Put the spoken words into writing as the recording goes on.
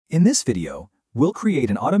In this video, we'll create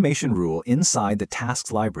an automation rule inside the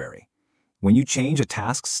tasks library. When you change a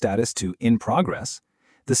task's status to in progress,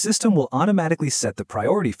 the system will automatically set the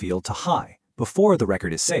priority field to high before the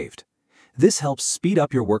record is saved. This helps speed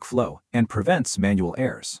up your workflow and prevents manual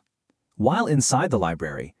errors. While inside the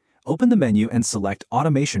library, open the menu and select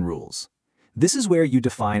Automation Rules. This is where you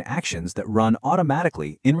define actions that run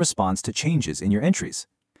automatically in response to changes in your entries.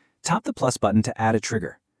 Tap the plus button to add a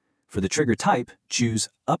trigger. For the trigger type, choose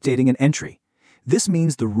Updating an Entry. This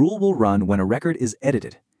means the rule will run when a record is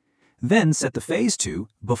edited. Then set the phase to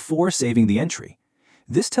Before saving the entry.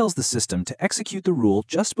 This tells the system to execute the rule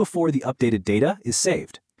just before the updated data is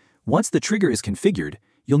saved. Once the trigger is configured,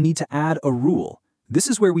 you'll need to add a rule. This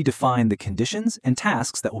is where we define the conditions and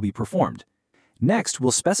tasks that will be performed. Next,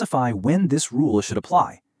 we'll specify when this rule should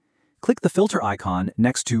apply. Click the filter icon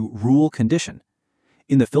next to Rule Condition.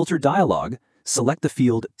 In the filter dialog, select the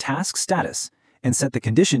field Task Status and set the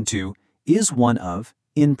condition to Is one of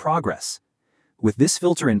In Progress. With this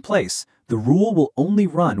filter in place, the rule will only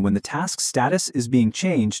run when the task status is being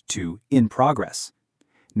changed to In Progress.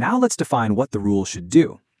 Now let's define what the rule should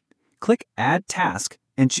do. Click Add Task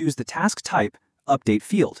and choose the task type Update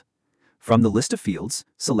field. From the list of fields,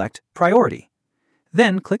 select Priority.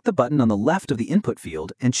 Then click the button on the left of the input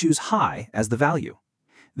field and choose High as the value.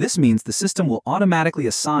 This means the system will automatically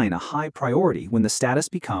assign a high priority when the status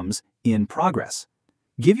becomes In Progress.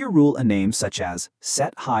 Give your rule a name such as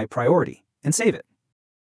Set High Priority and save it.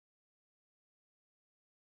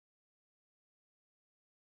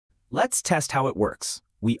 Let's test how it works.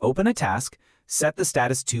 We open a task, set the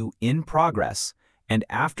status to In Progress, and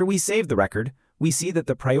after we save the record, we see that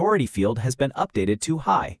the priority field has been updated to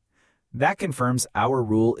High. That confirms our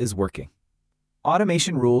rule is working.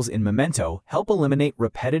 Automation rules in Memento help eliminate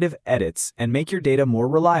repetitive edits and make your data more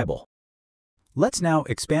reliable. Let's now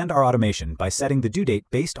expand our automation by setting the due date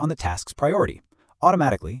based on the task's priority,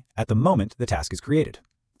 automatically at the moment the task is created.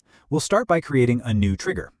 We'll start by creating a new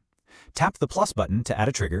trigger. Tap the plus button to add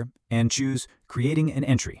a trigger and choose Creating an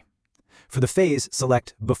Entry. For the phase,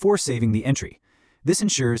 select Before saving the entry. This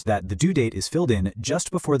ensures that the due date is filled in just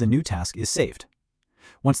before the new task is saved.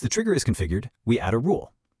 Once the trigger is configured, we add a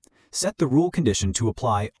rule. Set the rule condition to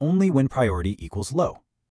apply only when priority equals low.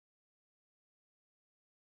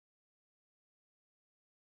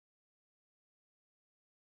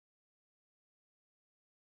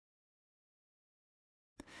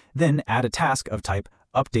 Then add a task of type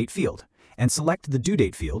Update field and select the due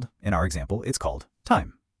date field. In our example, it's called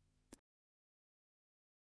Time.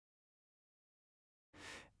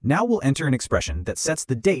 Now we'll enter an expression that sets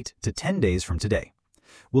the date to 10 days from today.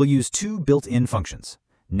 We'll use two built-in functions.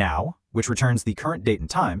 Now, which returns the current date and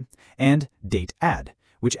time, and dateAdd,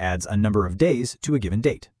 which adds a number of days to a given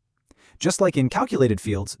date. Just like in calculated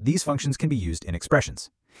fields, these functions can be used in expressions.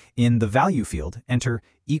 In the value field, enter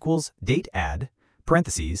equals dateAdd,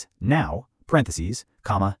 parentheses, now, parentheses,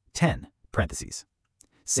 comma, 10, parentheses.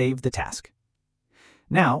 Save the task.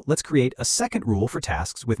 Now, let's create a second rule for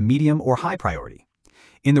tasks with medium or high priority.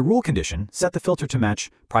 In the rule condition, set the filter to match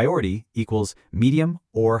priority equals medium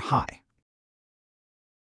or high.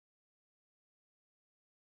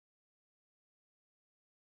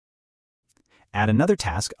 Add another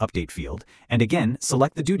task update field, and again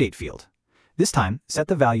select the due date field. This time, set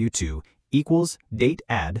the value to equals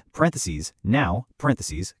dateAdd, parentheses, now,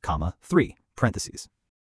 parentheses, comma, 3, parentheses.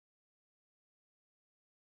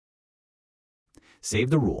 Save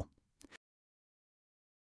the rule.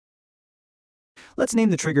 Let's name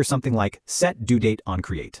the trigger something like Set Due Date on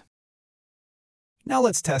Create. Now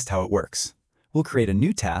let's test how it works. We'll create a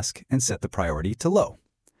new task and set the priority to low.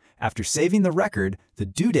 After saving the record, the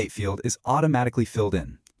due date field is automatically filled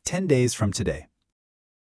in, 10 days from today.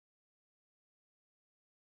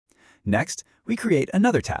 Next, we create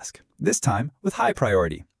another task, this time with high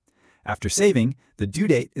priority. After saving, the due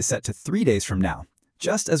date is set to 3 days from now,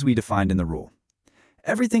 just as we defined in the rule.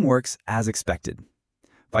 Everything works as expected.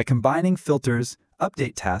 By combining filters,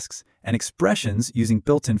 update tasks, and expressions using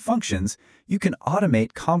built-in functions, you can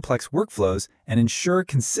automate complex workflows and ensure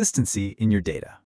consistency in your data.